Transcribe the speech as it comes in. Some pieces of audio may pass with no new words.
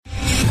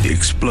the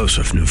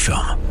explosive new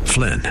film,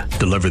 Flynn,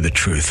 Deliver the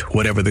Truth,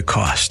 Whatever the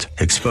Cost,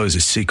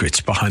 exposes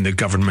secrets behind the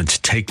government's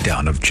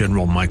takedown of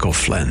General Michael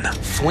Flynn.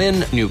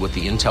 Flynn knew what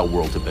the intel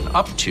world had been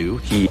up to.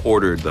 He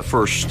ordered the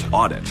first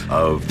audit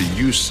of the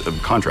use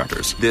of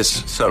contractors.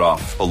 This set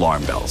off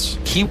alarm bells.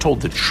 He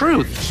told the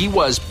truth. He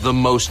was the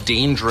most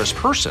dangerous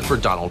person for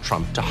Donald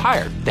Trump to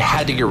hire. They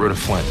had to get rid of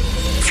Flynn.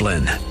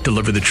 Flynn,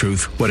 Deliver the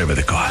Truth, Whatever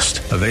the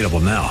Cost. Available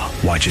now.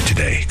 Watch it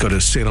today. Go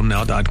to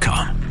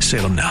salemnow.com.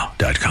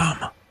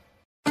 salemnow.com.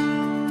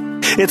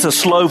 It's a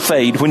slow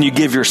fade when you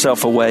give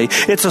yourself away.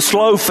 It's a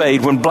slow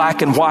fade when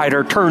black and white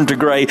are turned to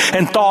gray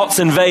and thoughts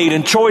invade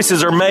and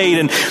choices are made,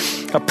 and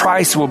a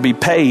price will be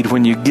paid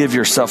when you give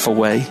yourself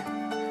away.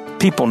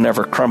 People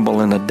never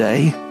crumble in a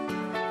day.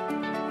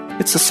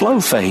 It's a slow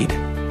fade.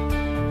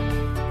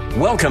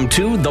 Welcome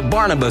to The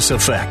Barnabas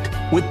Effect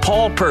with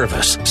Paul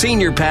Purvis,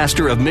 Senior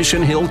Pastor of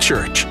Mission Hill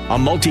Church, a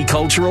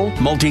multicultural,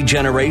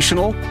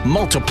 multi-generational,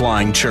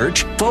 multiplying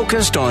church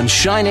focused on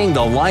shining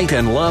the light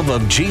and love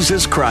of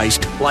Jesus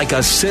Christ like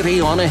a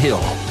city on a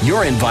hill.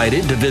 You're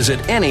invited to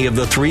visit any of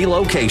the 3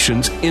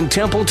 locations in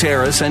Temple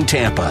Terrace and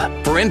Tampa.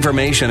 For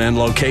information and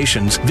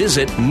locations,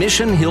 visit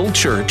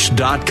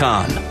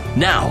missionhillchurch.com.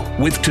 Now,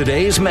 with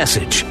today's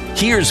message,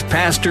 here's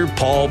Pastor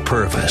Paul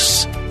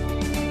Purvis.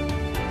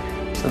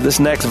 So this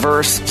next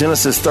verse,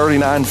 Genesis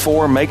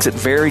 39:4, makes it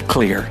very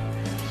clear.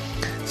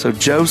 So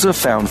Joseph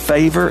found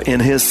favor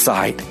in his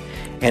sight,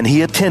 and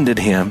he attended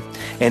him,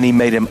 and he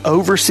made him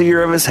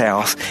overseer of his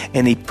house,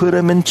 and he put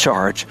him in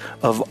charge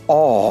of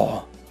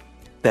all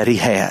that he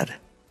had.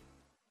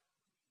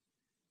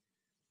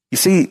 You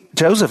see,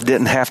 Joseph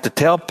didn't have to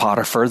tell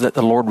Potiphar that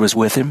the Lord was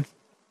with him.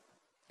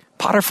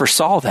 Potiphar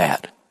saw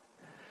that.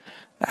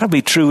 That'll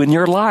be true in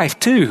your life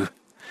too.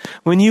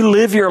 When you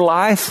live your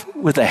life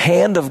with the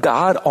hand of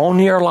God on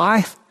your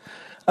life,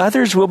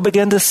 others will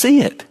begin to see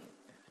it.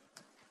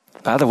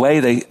 By the way,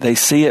 they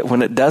see it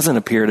when it doesn't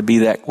appear to be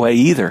that way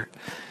either.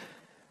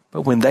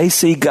 But when they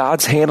see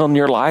God's hand on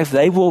your life,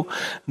 they will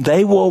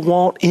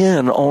want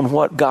in on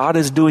what God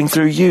is doing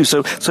through you.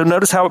 So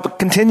notice how it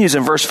continues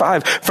in verse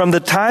 5. From the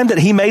time that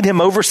he made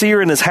him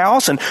overseer in his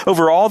house and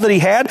over all that he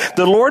had,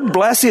 the Lord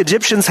blessed the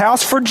Egyptian's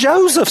house for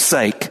Joseph's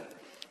sake.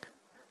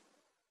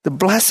 The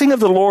blessing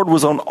of the Lord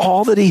was on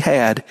all that he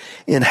had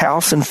in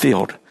house and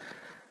field.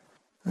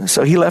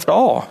 So he left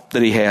all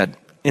that he had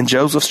in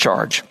Joseph's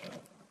charge.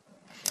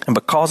 And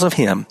because of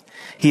him,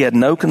 he had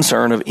no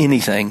concern of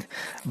anything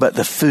but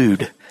the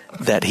food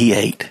that he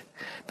ate.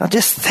 Now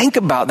just think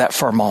about that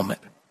for a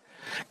moment.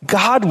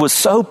 God was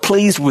so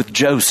pleased with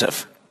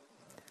Joseph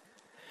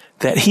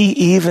that he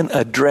even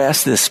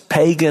addressed this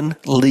pagan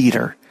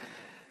leader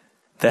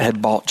that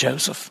had bought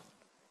Joseph.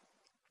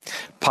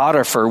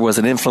 Potiphar was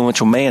an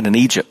influential man in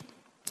Egypt.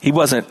 He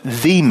wasn't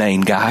the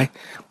main guy.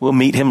 We'll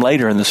meet him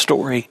later in the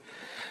story.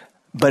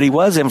 But he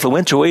was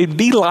influential. He'd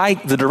be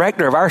like the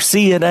director of our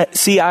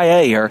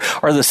CIA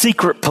or the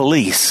secret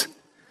police.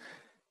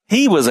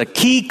 He was a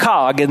key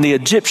cog in the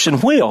Egyptian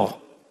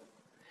wheel.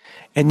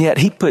 And yet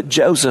he put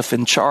Joseph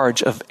in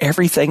charge of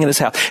everything in his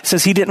house. It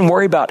says he didn't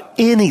worry about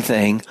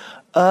anything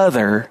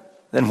other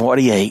than what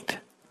he ate.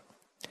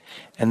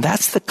 And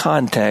that's the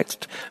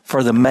context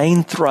for the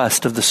main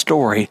thrust of the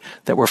story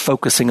that we're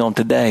focusing on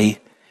today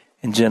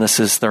in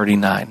Genesis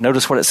 39.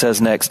 Notice what it says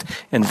next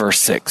in verse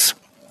 6.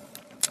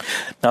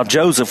 Now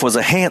Joseph was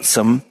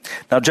handsome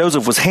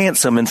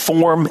in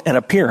form and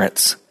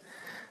appearance.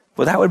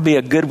 Well, that would be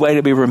a good way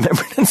to be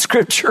remembered in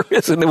Scripture,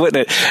 isn't it?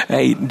 Wouldn't it?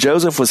 Hey,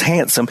 Joseph was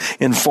handsome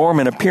in form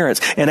and appearance.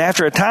 And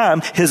after a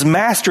time, his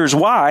master's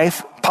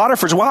wife,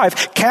 Potiphar's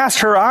wife,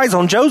 cast her eyes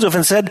on Joseph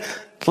and said,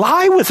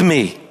 "Lie with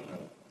me."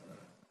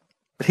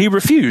 But he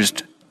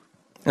refused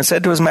and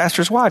said to his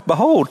master's wife,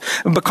 "Behold,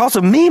 because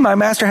of me, my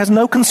master has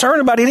no concern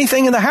about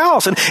anything in the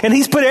house, and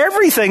he's put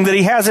everything that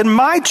he has in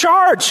my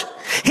charge.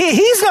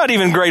 He's not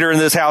even greater in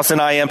this house than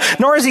I am,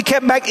 nor has he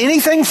kept back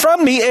anything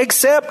from me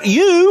except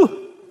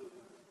you,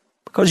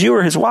 because you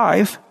are his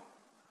wife.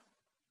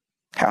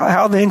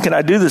 How then can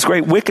I do this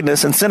great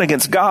wickedness and sin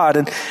against God?"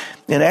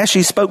 And as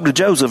she spoke to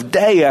Joseph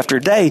day after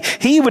day,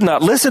 he would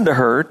not listen to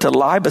her to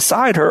lie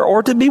beside her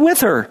or to be with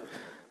her.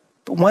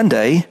 But one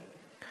day,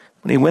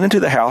 when he went into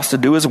the house to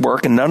do his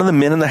work and none of the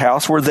men in the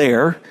house were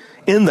there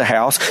in the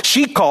house,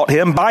 she caught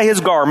him by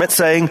his garment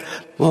saying,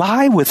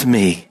 "Lie with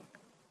me."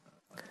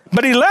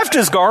 But he left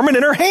his garment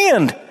in her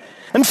hand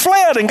and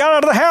fled and got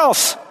out of the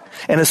house.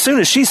 And as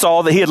soon as she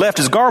saw that he had left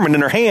his garment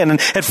in her hand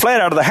and had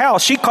fled out of the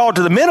house, she called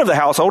to the men of the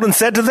household and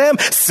said to them,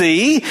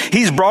 "See,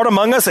 he's brought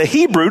among us a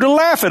Hebrew to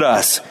laugh at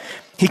us.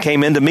 He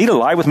came in to me to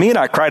lie with me, and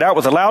I cried out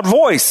with a loud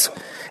voice.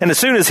 And as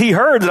soon as he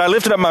heard that I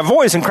lifted up my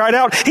voice and cried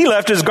out, he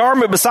left his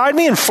garment beside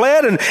me and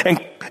fled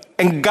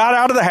and got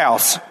out of the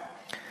house."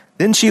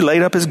 Then she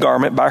laid up his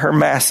garment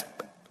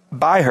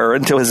by her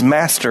until his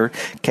master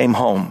came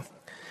home.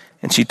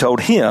 And she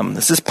told him,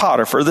 this is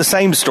Potiphar, the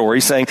same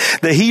story, saying,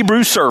 "The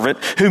Hebrew servant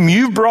whom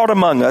you've brought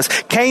among us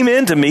came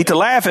in to me to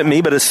laugh at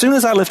me, but as soon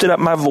as I lifted up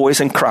my voice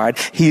and cried,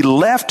 he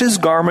left his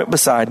garment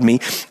beside me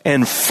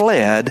and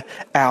fled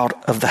out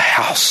of the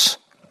house."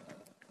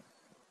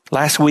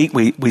 Last week,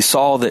 we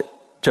saw that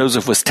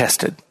Joseph was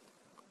tested.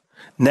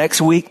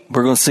 Next week,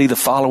 we're going to see the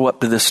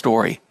follow-up to this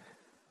story.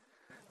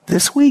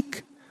 This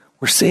week,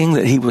 we're seeing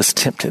that he was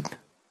tempted.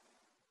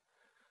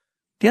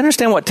 Do you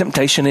understand what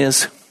temptation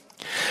is?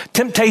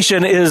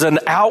 Temptation is an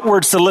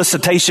outward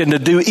solicitation to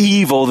do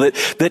evil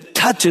that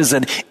touches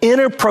an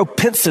inner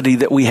propensity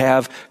that we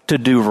have to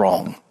do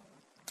wrong.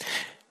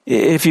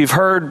 If you've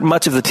heard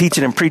much of the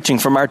teaching and preaching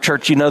from our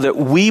church, you know that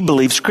we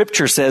believe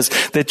Scripture says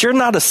that you're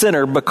not a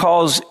sinner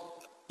because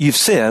you've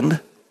sinned.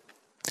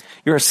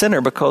 You're a sinner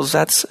because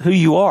that's who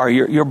you are.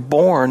 You're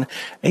born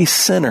a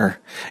sinner.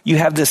 You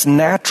have this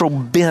natural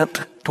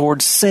bent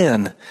towards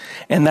sin,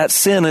 and that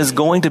sin is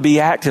going to be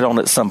acted on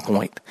at some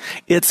point.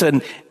 It's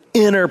an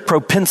inner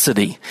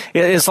propensity.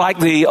 It's like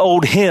the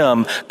old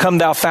hymn, "Come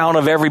thou fount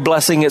of every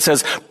blessing." It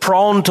says,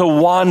 "Prone to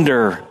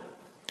wander,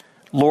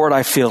 Lord,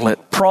 I feel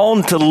it.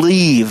 Prone to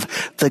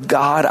leave the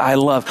God I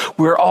love."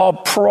 We're all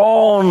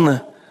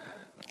prone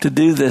to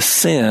do this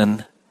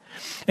sin.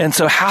 And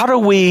so how do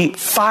we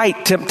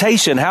fight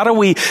temptation? How do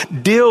we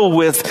deal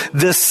with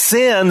this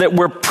sin that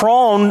we're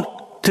prone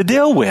to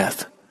deal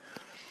with?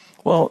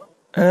 Well,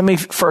 let me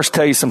first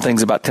tell you some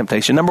things about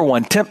temptation. Number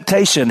one,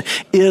 temptation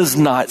is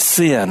not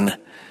sin.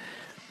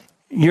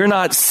 You're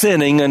not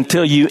sinning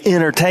until you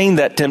entertain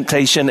that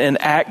temptation and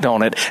act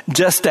on it.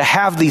 Just to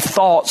have the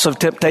thoughts of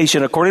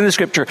temptation, according to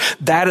Scripture,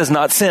 that is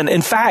not sin.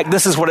 In fact,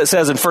 this is what it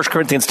says in 1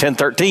 Corinthians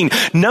 10:13.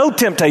 "No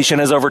temptation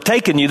has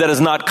overtaken you that is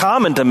not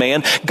common to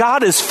man.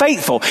 God is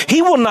faithful.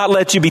 He will not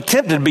let you be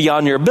tempted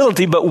beyond your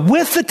ability, but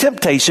with the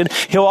temptation,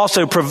 he'll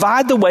also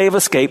provide the way of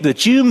escape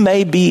that you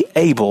may be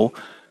able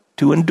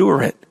to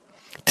endure it."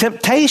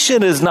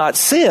 Temptation is not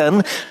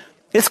sin.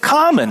 It's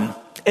common.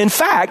 In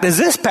fact, as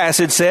this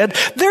passage said,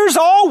 there's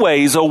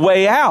always a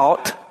way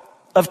out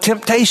of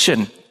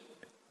temptation.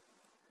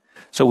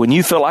 So when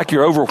you feel like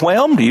you're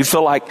overwhelmed, do you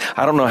feel like,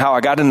 I don't know how I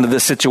got into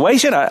this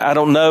situation, I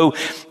don't know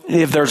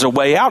if there's a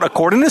way out,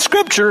 according to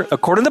Scripture,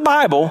 according to the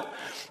Bible,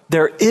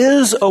 there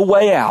is a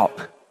way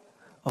out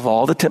of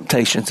all the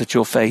temptations that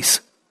you'll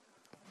face.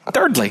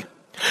 Thirdly,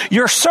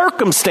 your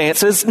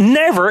circumstances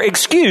never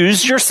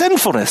excuse your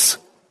sinfulness.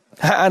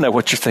 I know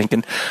what you're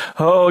thinking.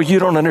 "Oh, you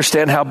don't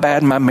understand how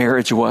bad my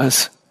marriage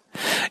was.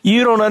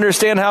 You don't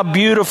understand how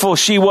beautiful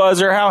she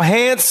was or how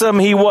handsome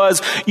he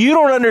was. You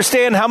don't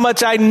understand how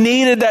much I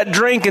needed that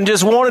drink and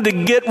just wanted to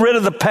get rid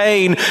of the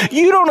pain.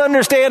 You don't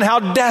understand how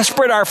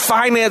desperate our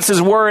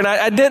finances were, and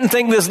I didn't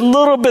think this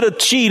little bit of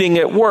cheating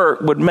at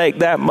work would make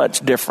that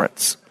much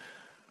difference."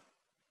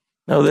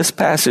 No, this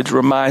passage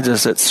reminds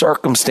us that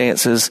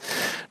circumstances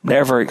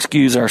never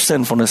excuse our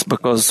sinfulness,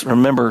 because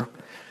remember,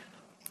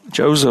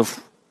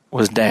 Joseph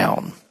was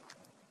down.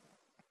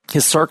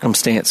 His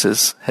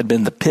circumstances had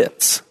been the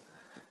pits,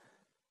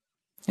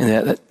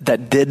 and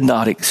that did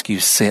not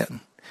excuse sin.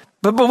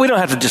 But we don't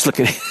have to just look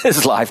at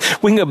his life.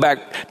 We can go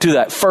back to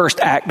that first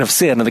act of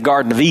sin in the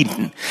Garden of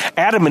Eden.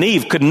 Adam and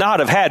Eve could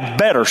not have had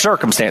better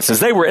circumstances.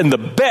 They were in the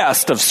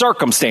best of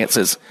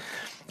circumstances,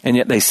 and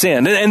yet they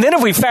sinned. And then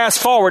if we fast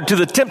forward to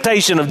the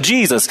temptation of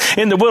Jesus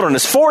in the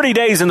wilderness, 40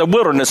 days in the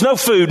wilderness, no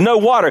food, no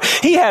water.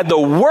 He had the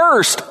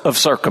worst of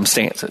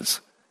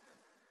circumstances,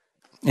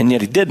 and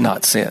yet he did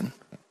not sin.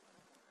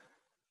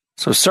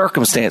 So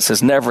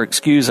circumstances never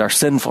excuse our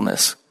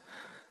sinfulness.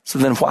 So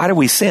then why do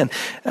we sin?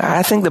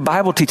 I think the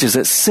Bible teaches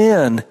that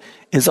sin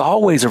is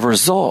always a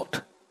result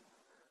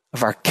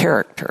of our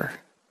character.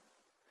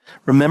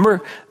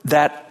 Remember,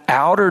 that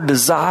outer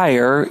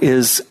desire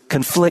is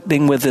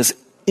conflicting with this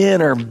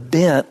inner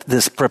bent,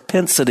 this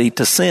propensity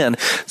to sin.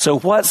 So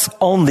what's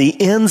on the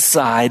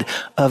inside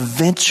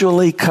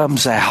eventually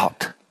comes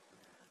out.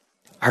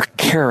 Our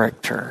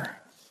character.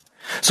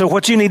 So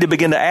what you need to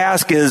begin to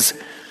ask is,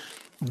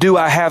 do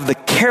I have the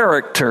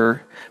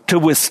character to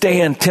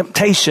withstand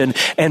temptation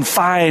and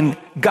find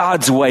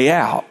God's way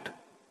out?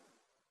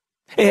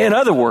 In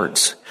other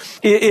words,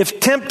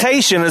 if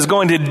temptation is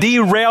going to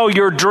derail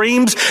your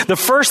dreams, the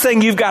first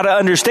thing you've got to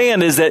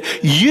understand is that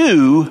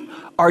you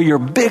are your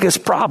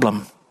biggest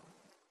problem.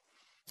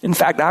 In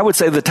fact, I would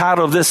say the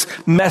title of this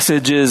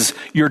message is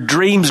Your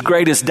Dream's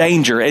Greatest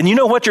Danger. And you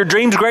know what your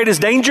dream's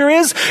greatest danger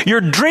is?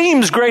 Your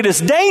dream's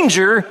greatest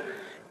danger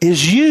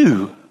is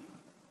you.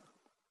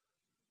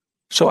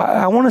 So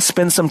I want to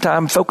spend some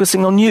time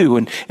focusing on you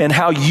and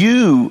how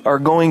you are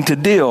going to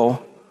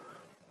deal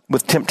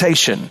with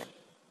temptation.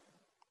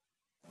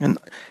 And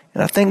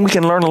I think we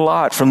can learn a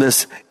lot from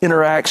this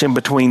interaction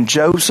between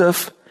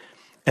Joseph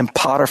and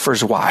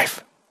Potiphar's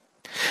wife.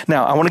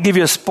 Now, I want to give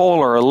you a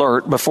spoiler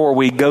alert before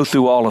we go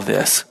through all of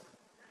this.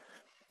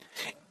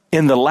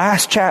 In the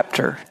last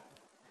chapter,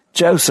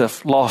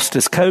 Joseph lost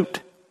his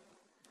coat.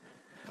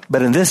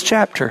 But in this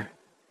chapter,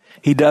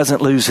 he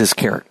doesn't lose his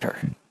character.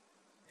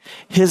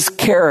 His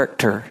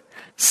character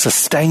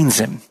sustains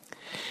him,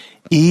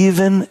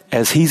 even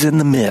as he's in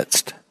the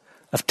midst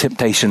of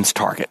temptation's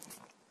target.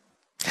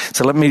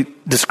 So let me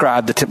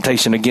describe the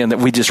temptation again that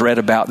we just read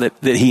about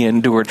that he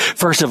endured.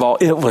 First of all,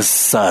 it was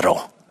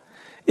subtle.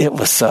 It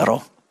was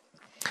subtle.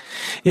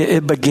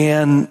 It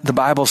began, the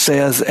Bible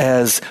says,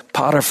 as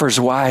Potiphar's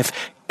wife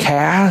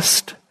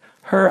cast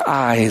her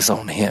eyes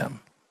on him.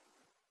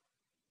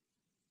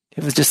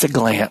 It was just a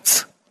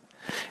glance.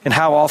 And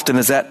how often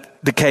is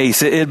that the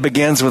case? It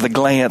begins with a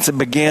glance. It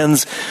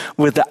begins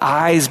with the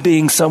eyes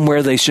being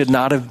somewhere they should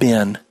not have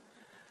been.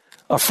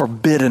 A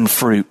forbidden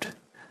fruit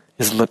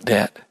is looked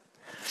at.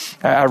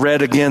 I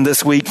read again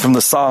this week from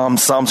the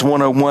Psalms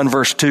 101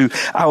 verse 2.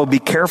 I will be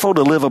careful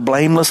to live a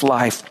blameless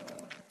life.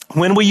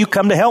 When will you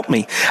come to help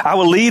me? I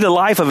will lead a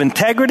life of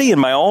integrity in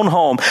my own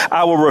home.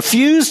 I will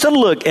refuse to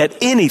look at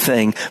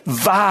anything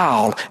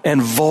vile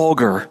and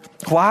vulgar.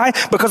 Why?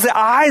 Because the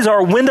eyes are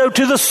a window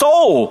to the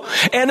soul.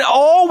 And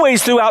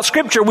always throughout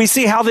Scripture, we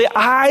see how the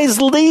eyes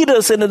lead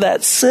us into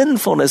that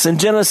sinfulness. In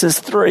Genesis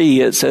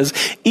 3, it says,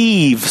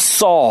 Eve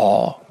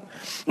saw.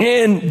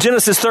 In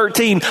Genesis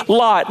 13,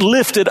 Lot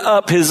lifted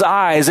up his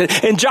eyes.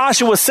 In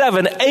Joshua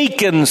 7,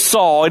 Achan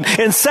saw. In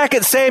 2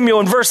 Samuel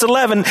in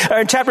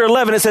chapter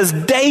 11, it says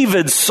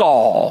David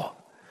saw.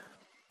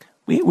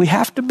 We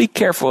have to be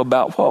careful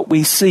about what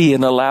we see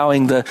in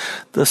allowing the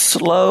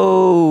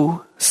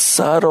slow,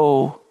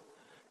 subtle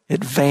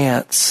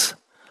advance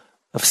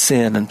of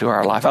sin into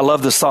our life. I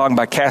love the song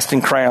by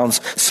Casting Crowns,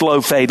 Slow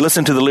Fade.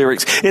 Listen to the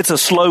lyrics. It's a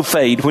slow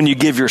fade when you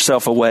give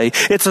yourself away.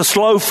 It's a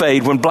slow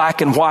fade when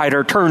black and white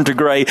are turned to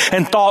gray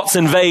and thoughts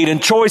invade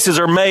and choices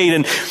are made,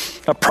 and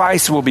a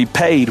price will be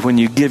paid when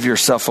you give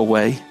yourself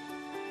away.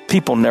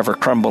 People never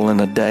crumble in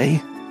a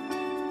day.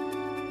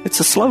 It's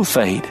a slow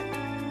fade.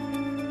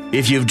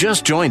 If you've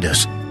just joined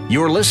us,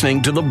 you're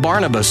listening to The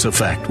Barnabas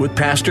Effect with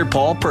Pastor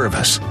Paul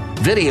Purvis.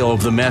 Video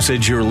of the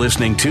message you're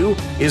listening to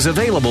is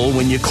available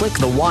when you click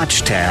the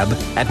Watch tab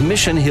at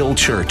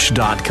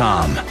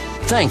missionhillchurch.com.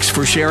 Thanks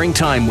for sharing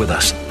time with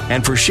us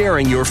and for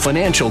sharing your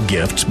financial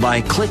gifts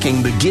by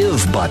clicking the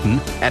Give button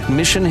at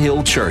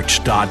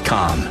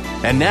missionhillchurch.com.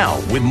 And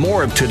now, with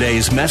more of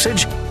today's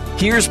message,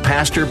 here's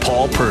Pastor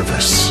Paul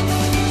Purvis.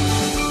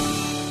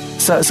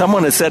 So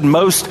someone has said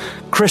most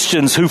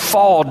Christians who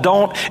fall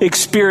don't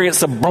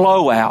experience a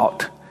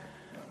blowout.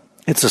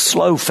 It's a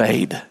slow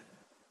fade.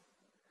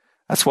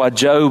 That's why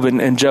Job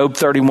and Job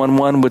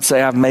 31:1 would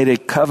say, I've made a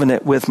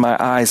covenant with my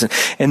eyes.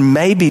 And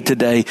maybe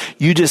today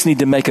you just need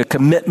to make a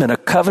commitment, a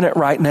covenant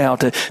right now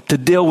to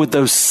deal with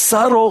those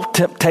subtle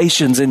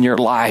temptations in your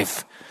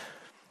life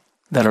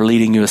that are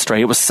leading you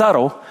astray. It was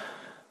subtle,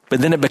 but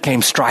then it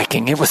became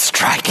striking. It was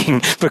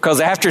striking because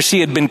after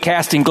she had been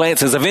casting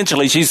glances,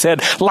 eventually she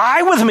said,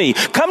 lie with me,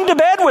 come to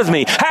bed with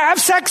me, have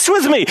sex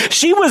with me.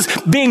 She was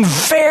being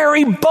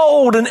very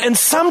bold, and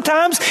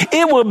sometimes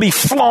it will be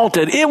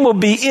flaunted. It will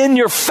be in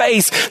your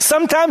face.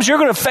 Sometimes you're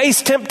going to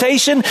face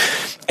temptation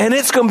and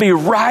it's going to be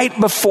right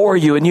before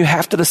you, and you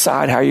have to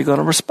decide how you're going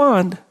to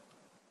respond.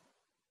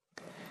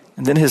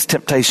 And then his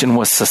temptation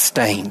was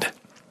sustained.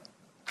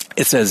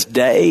 It says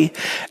day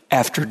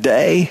after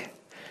day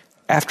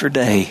after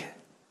day,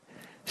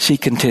 she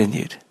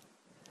continued.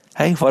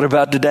 Hey, what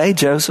about today,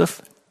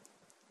 Joseph?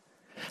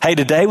 Hey,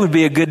 today would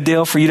be a good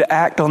deal for you to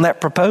act on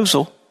that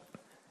proposal.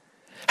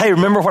 Hey,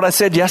 remember what I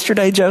said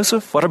yesterday,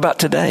 Joseph? What about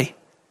today?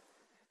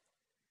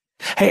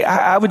 Hey,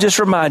 I would just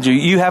remind you,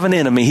 you have an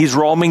enemy. He's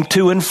roaming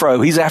to and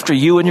fro. He's after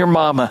you and your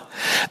mama.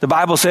 The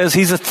Bible says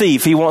he's a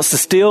thief. He wants to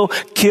steal,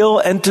 kill,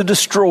 and to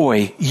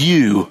destroy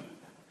you.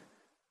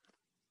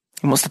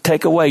 He wants to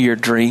take away your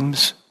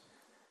dreams.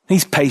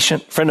 He's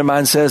patient. A friend of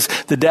mine says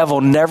the devil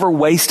never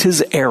wastes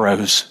his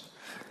arrows.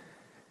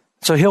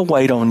 So he'll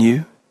wait on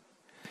you.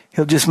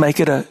 He'll just make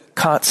it a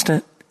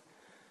constant,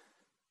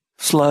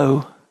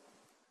 slow,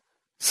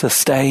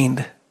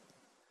 sustained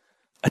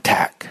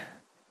attack.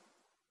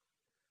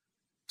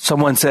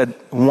 Someone said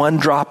one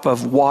drop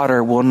of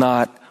water will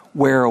not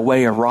wear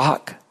away a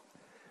rock,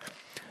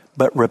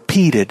 but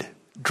repeated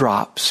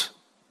drops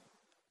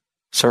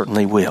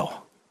certainly will.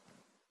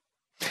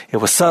 It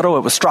was subtle,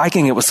 it was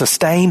striking, it was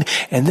sustained,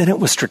 and then it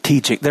was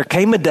strategic. There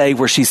came a day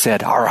where she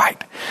said, all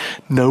right,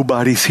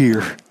 nobody's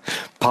here.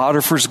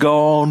 Potiphar's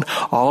gone.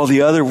 All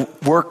the other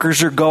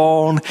workers are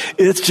gone.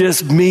 It's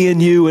just me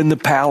and you in the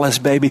palace,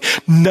 baby.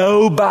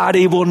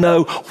 Nobody will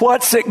know.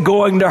 What's it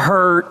going to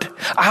hurt?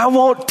 I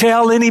won't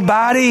tell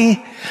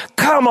anybody.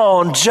 Come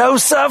on,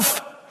 Joseph.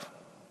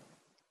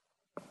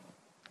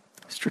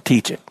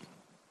 Strategic.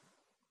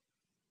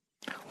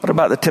 What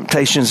about the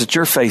temptations that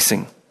you're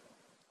facing?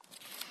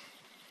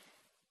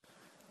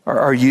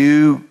 Are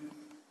you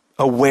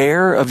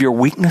aware of your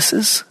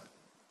weaknesses?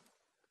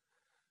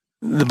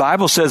 The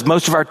Bible says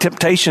most of our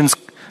temptations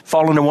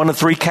fall into one of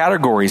three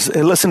categories.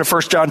 Listen to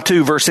 1 John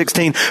 2, verse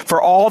 16.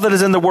 For all that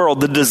is in the world,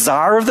 the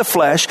desire of the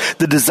flesh,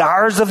 the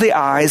desires of the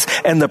eyes,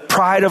 and the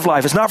pride of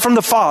life. It's not from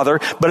the Father,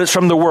 but it's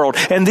from the world.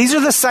 And these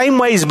are the same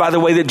ways, by the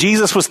way, that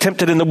Jesus was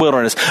tempted in the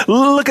wilderness.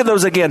 Look at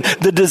those again.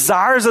 The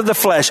desires of the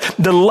flesh,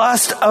 the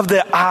lust of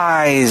the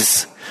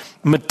eyes,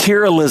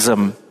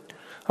 materialism,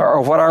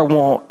 or what I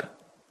want.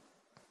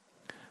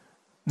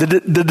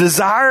 The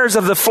desires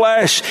of the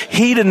flesh,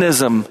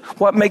 hedonism,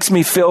 what makes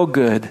me feel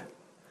good.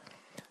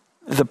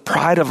 The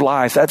pride of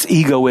life, that's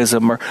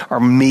egoism or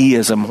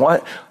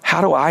meism. How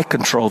do I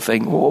control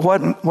things?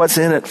 What's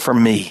in it for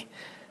me?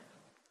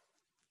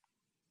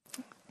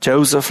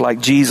 Joseph, like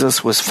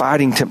Jesus, was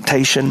fighting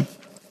temptation.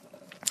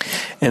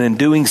 And in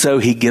doing so,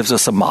 he gives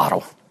us a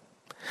model.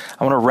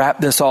 I want to wrap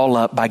this all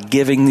up by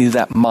giving you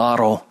that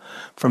model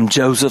from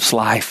Joseph's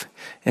life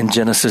in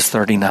Genesis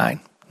 39.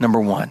 Number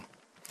one,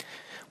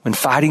 when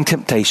fighting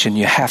temptation,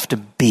 you have to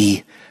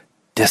be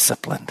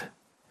disciplined.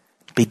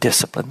 Be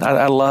disciplined.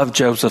 I love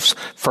Joseph's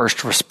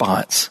first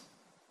response.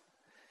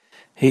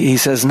 He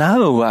says,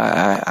 no,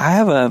 I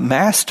have a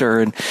master,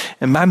 and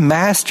my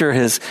master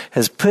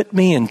has put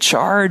me in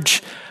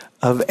charge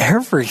of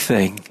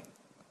everything.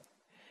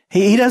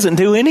 He doesn't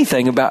do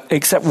anything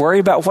except worry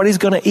about what he's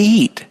going to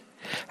eat.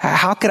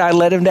 How could I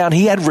let him down?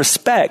 He had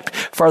respect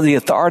for the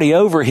authority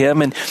over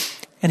him,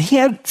 and he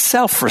had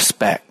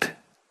self-respect.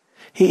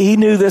 He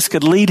knew this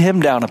could lead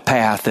him down a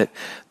path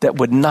that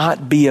would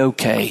not be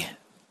okay.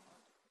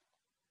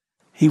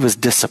 He was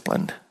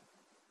disciplined.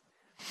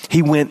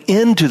 He went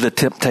into the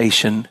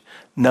temptation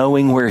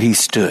knowing where he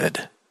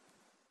stood.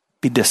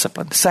 Be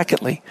disciplined.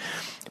 Secondly,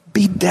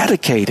 be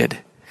dedicated.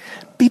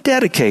 Be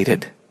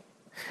dedicated.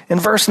 In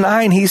verse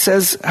 9, he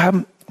says,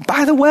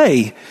 by the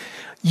way,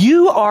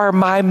 you are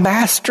my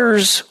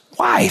master's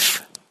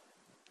wife.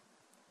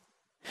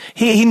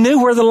 He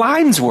knew where the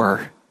lines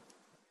were.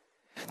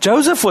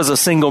 Joseph was a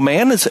single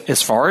man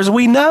as far as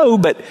we know,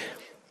 but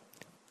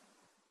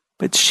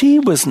she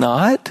was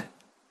not.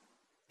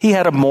 He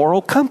had a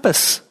moral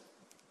compass.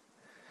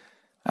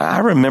 I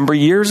remember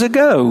years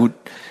ago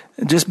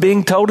just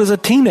being told as a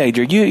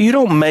teenager, you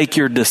don't make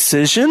your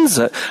decisions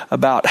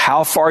about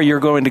how far you're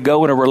going to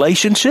go in a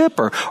relationship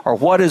or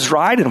what is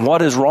right and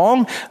what is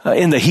wrong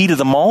in the heat of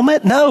the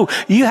moment. No,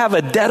 you have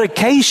a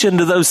dedication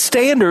to those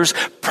standards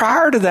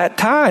prior to that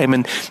time.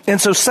 And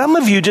so some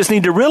of you just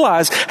need to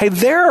realize, hey,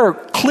 there are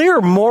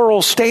clear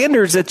moral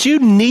standards that you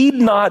need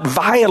not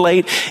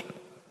violate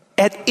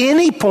at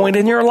any point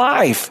in your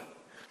life.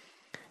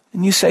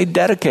 And you say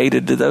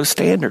dedicated to those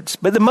standards.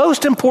 But the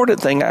most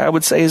important thing I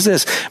would say is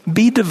this: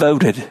 be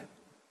devoted.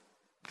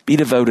 Be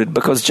devoted,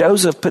 because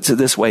Joseph puts it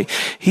this way.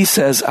 He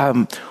says,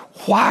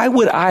 why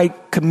would I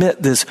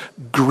commit this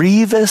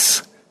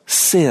grievous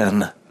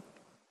sin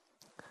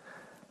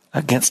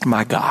against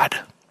my God?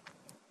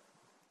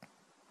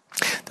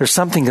 There's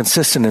something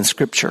consistent in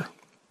Scripture.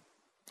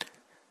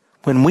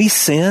 When we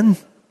sin,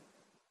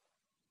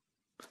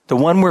 the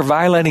one we're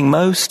violating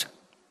most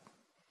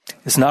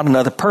is not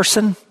another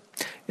person.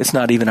 It's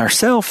not even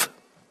ourselves.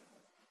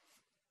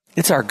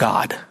 It's our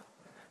God,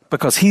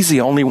 because he's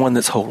the only one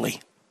that's holy.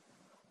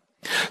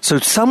 So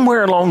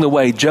somewhere along the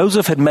way,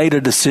 Joseph had made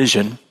a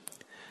decision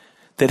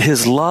that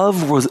his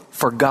love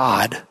for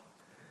God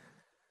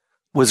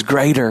was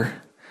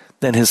greater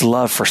than his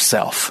love for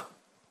self.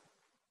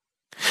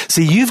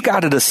 See, you've got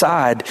to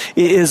decide,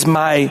 is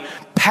my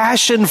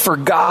passion for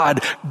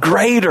God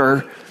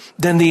greater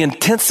than the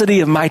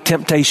intensity of my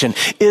temptation?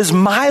 Is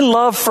my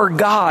love for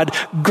God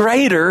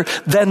greater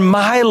than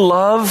my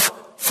love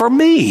for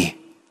me?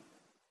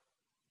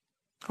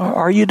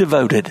 Are you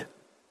devoted?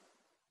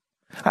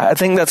 I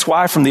think that's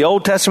why from the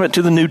Old Testament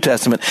to the New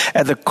Testament,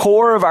 at the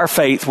core of our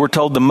faith, we're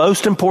told the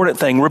most important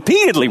thing,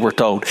 repeatedly we're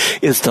told,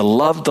 is to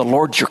love the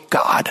Lord your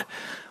God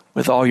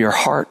with all your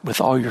heart,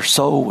 with all your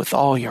soul, with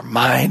all your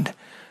mind,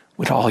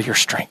 with all your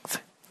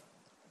strength.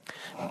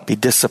 Be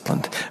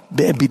disciplined,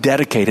 be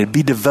dedicated,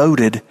 be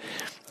devoted,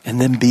 and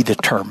then be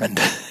determined.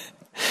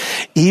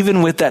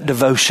 Even with that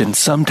devotion,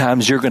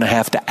 sometimes you're going to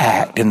have to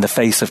act in the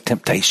face of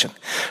temptation.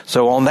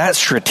 So on that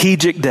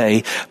strategic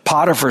day,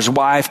 Potiphar's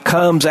wife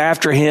comes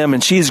after him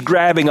and she's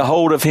grabbing a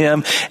hold of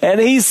him and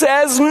he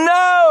says,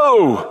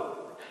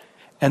 no!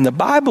 And the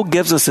Bible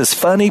gives us this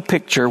funny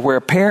picture where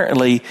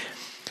apparently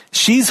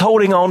she's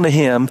holding on to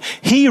him.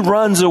 He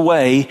runs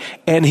away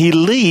and he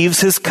leaves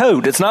his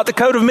coat. It's not the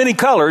coat of many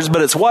colors,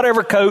 but it's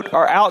whatever coat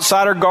or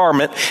outsider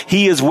garment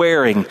he is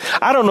wearing.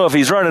 I don't know if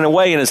he's running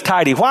away in his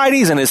tidy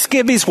whities and his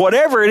skivvies,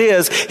 whatever it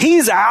is,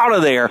 he's out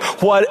of there.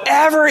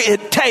 Whatever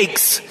it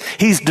takes,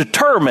 he's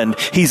determined.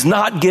 He's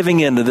not giving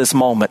in to this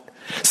moment.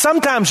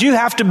 Sometimes you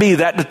have to be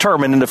that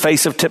determined in the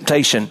face of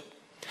temptation.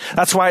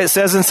 That's why it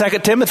says in 2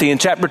 Timothy in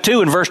chapter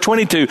 2 and verse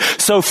 22,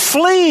 so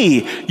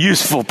flee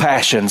youthful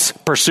passions,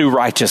 pursue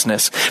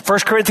righteousness. 1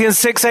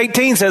 Corinthians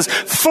 6:18 says,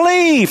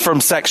 flee from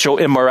sexual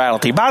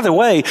immorality. By the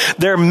way,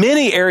 there are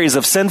many areas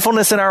of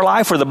sinfulness in our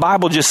life where the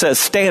Bible just says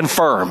stand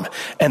firm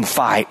and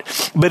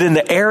fight. But in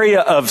the area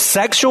of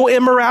sexual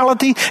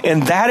immorality, in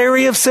that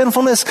area of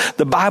sinfulness,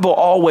 the Bible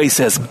always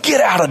says,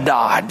 get out of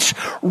Dodge,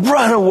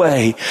 run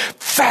away,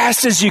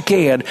 fast as you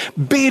can,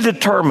 be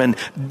determined,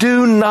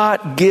 do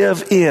not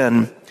give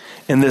in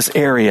this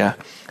area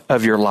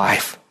of your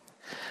life.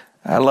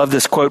 I love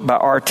this quote by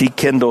R.T.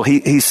 Kendall.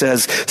 He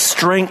says,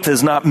 strength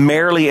is not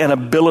merely an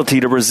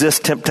ability to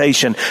resist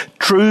temptation.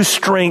 True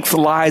strength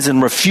lies in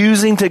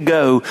refusing to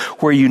go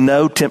where you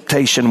know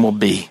temptation will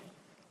be.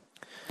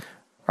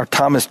 Or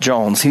Thomas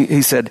Jones,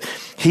 he said,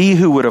 he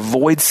who would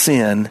avoid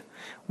sin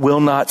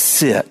will not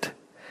sit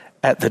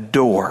at the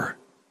door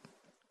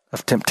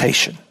of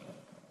temptation.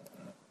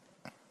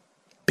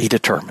 Be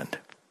determined.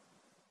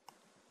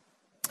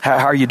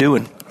 How are you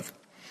doing?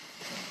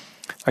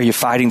 Are you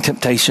fighting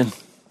temptation?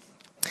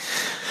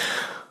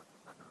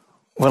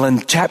 Well,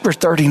 in chapter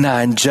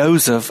 39,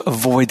 Joseph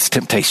avoids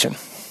temptation.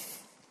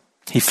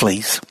 He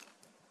flees.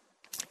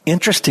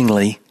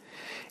 Interestingly,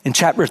 in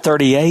chapter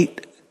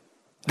 38,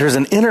 there's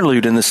an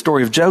interlude in the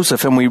story of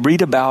Joseph, and we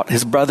read about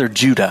his brother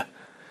Judah.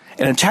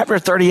 And in chapter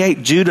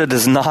 38, Judah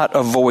does not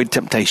avoid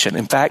temptation.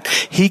 In fact,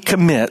 he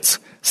commits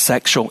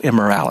sexual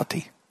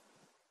immorality.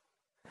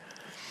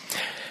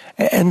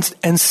 And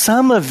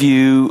some of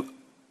you're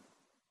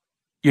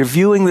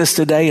viewing this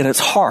today, and it's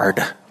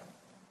hard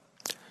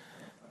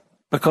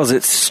because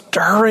it's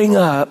stirring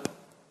up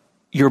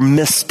your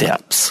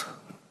missteps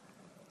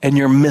and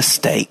your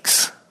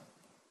mistakes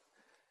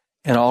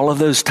and all of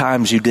those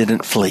times you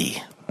didn't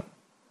flee.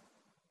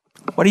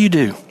 What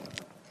do?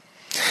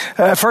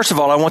 First of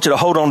all, I want you to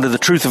hold on to the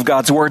truth of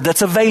God's word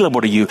that's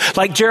available to you.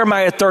 Like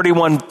Jeremiah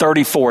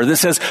 31:34, that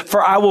says,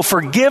 "For I will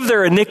forgive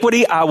their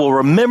iniquity, I will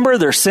remember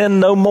their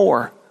sin no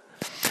more."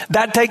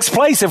 That takes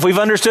place if we've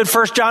understood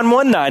 1 John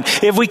 1:9.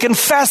 If we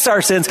confess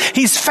our sins,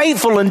 he's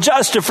faithful and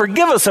just to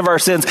forgive us of our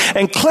sins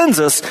and cleanse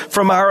us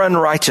from our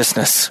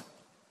unrighteousness.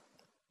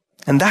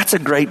 And that's a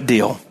great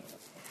deal.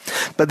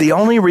 But the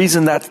only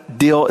reason that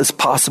deal is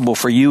possible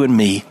for you and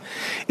me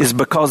is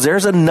because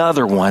there's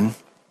another one,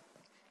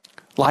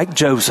 like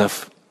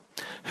Joseph,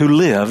 who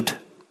lived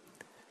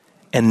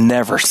and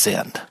never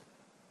sinned.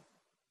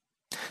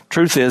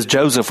 Truth is,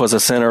 Joseph was a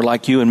sinner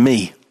like you and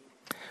me.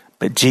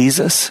 But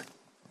Jesus,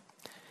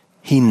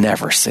 he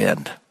never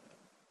sinned.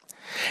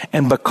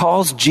 And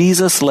because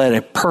Jesus led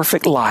a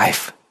perfect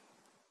life,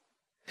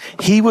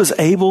 he was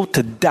able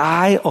to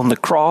die on the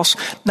cross,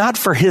 not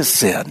for his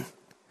sin,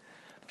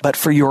 but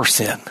for your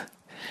sin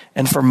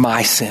and for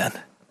my sin.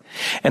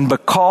 And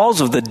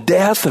because of the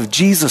death of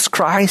Jesus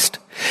Christ,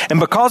 and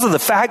because of the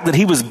fact that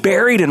he was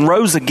buried and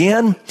rose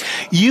again,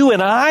 you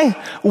and I,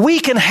 we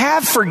can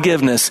have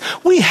forgiveness.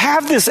 We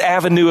have this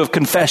avenue of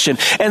confession.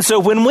 And so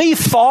when we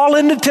fall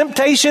into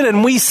temptation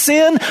and we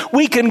sin,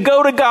 we can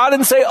go to God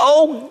and say,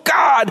 "Oh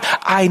God,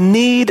 I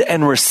need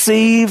and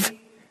receive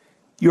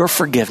your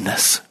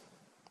forgiveness."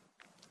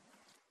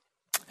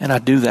 And I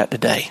do that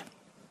today.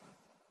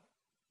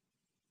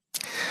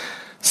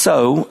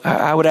 So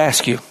I would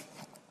ask you,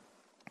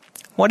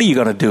 what are you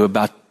going to do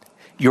about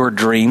your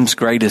dream's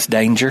greatest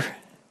danger?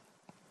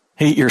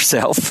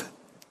 Yourself.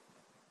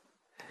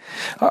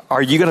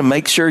 Are you going to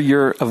make sure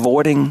you're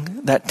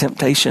avoiding that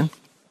temptation?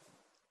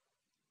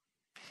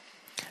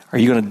 Are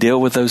you going to deal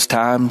with those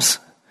times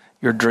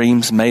your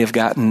dreams may have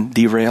gotten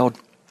derailed?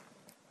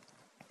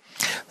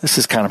 This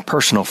is kind of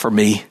personal for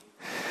me,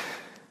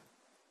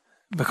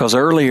 because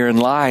earlier in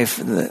life,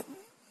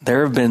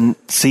 there have been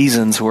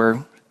seasons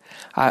where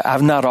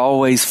I've not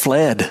always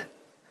fled.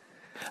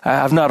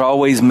 I've not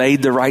always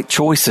made the right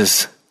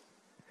choices.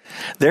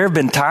 There have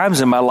been times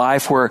in my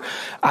life where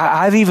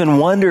I've even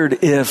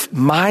wondered if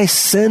my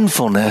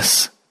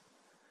sinfulness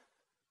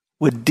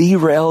would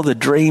derail the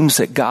dreams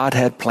that God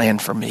had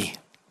planned for me.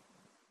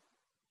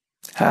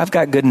 I've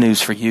got good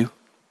news for you.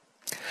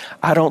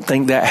 I don't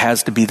think that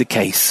has to be the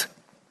case.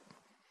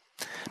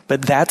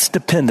 But that's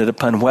dependent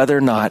upon whether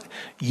or not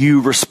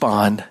you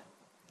respond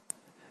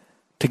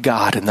to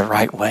God in the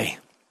right way.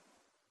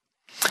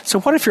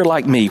 So what if you're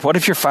like me? What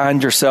if you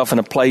find yourself in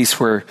a place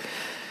where,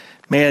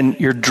 man,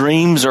 your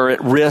dreams are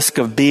at risk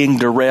of being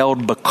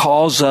derailed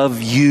because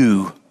of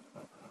you?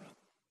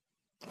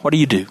 What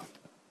do?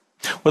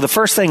 Well, the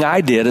first thing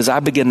I did is I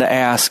began to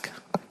ask,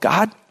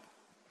 God,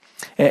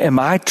 am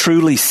I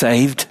truly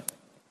saved?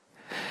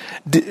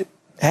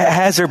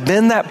 Has there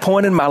been that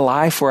point in my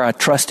life where I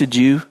trusted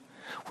you,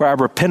 where I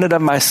repented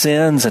of my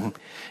sins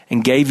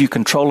and gave you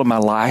control of my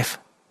life?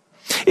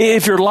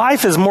 If your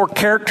life is more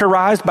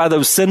characterized by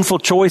those sinful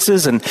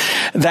choices and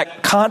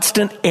that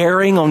constant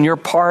erring on your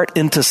part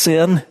into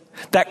sin,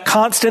 that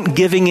constant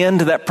giving in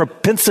to that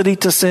propensity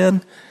to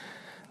sin,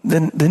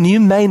 then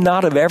you may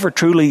not have ever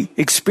truly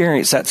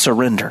experienced that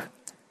surrender.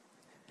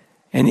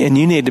 And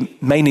you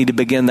may need to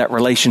begin that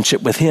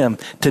relationship with him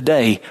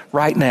today,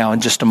 right now, in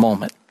just a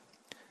moment.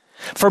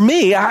 For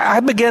me, I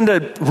began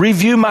to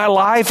review my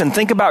life and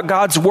think about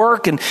God's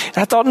work, and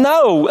I thought,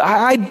 no,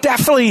 I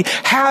definitely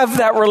have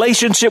that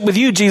relationship with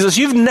you, Jesus.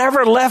 You've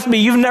never left me.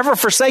 You've never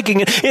forsaken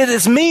me. It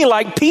is me,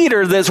 like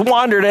Peter, that's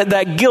wandered at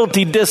that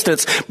guilty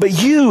distance, but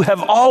you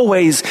have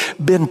always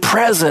been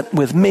present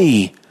with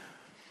me.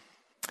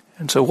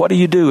 And so what do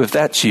you do if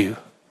that's you?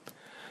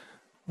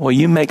 Well,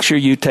 you make sure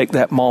you take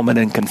that moment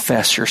and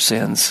confess your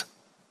sins.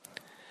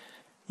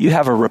 You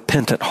have a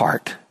repentant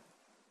heart.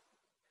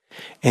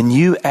 And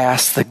you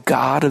ask the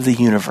God of the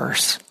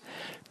universe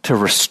to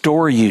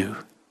restore you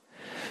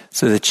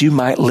so that you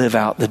might live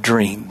out the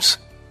dreams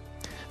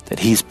that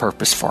he's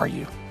purposed for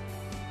you.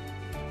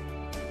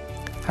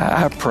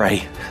 I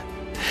pray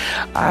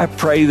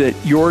that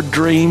your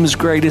dream's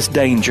greatest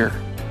danger,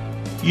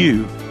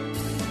 you,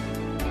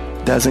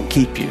 doesn't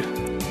keep you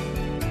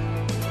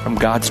from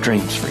God's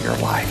dreams for your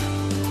life.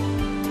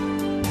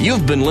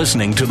 You've been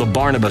listening to The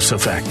Barnabas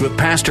Effect with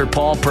Pastor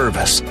Paul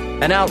Purvis,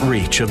 an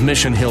outreach of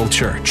Mission Hill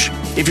Church.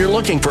 If you're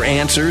looking for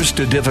answers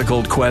to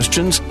difficult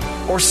questions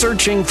or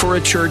searching for a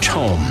church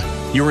home,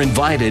 You're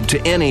invited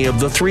to any of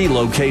the 3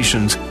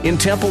 locations in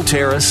Temple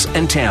Terrace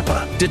and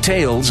Tampa.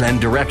 Details and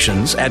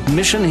directions at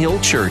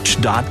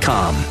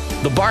missionhillchurch.com.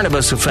 The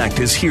Barnabas Effect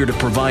is here to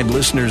provide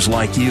listeners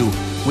like you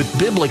with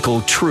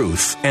biblical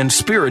truth and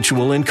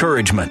spiritual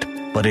encouragement,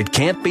 but it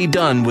can't be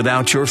done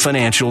without your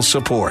financial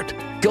support.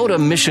 Go to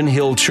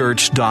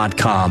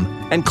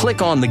missionhillchurch.com and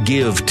click on the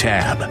Give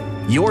tab.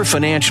 Your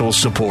financial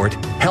support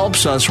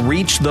helps us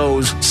reach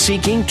those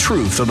seeking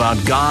truth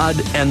about God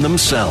and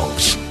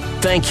themselves.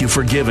 Thank you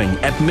for giving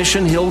at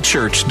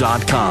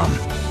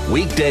missionhillchurch.com.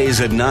 Weekdays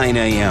at 9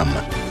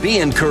 a.m. Be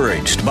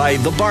encouraged by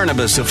The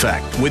Barnabas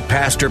Effect with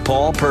Pastor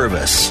Paul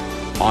Purvis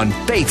on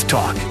Faith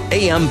Talk,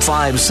 AM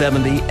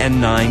 570 and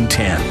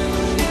 910.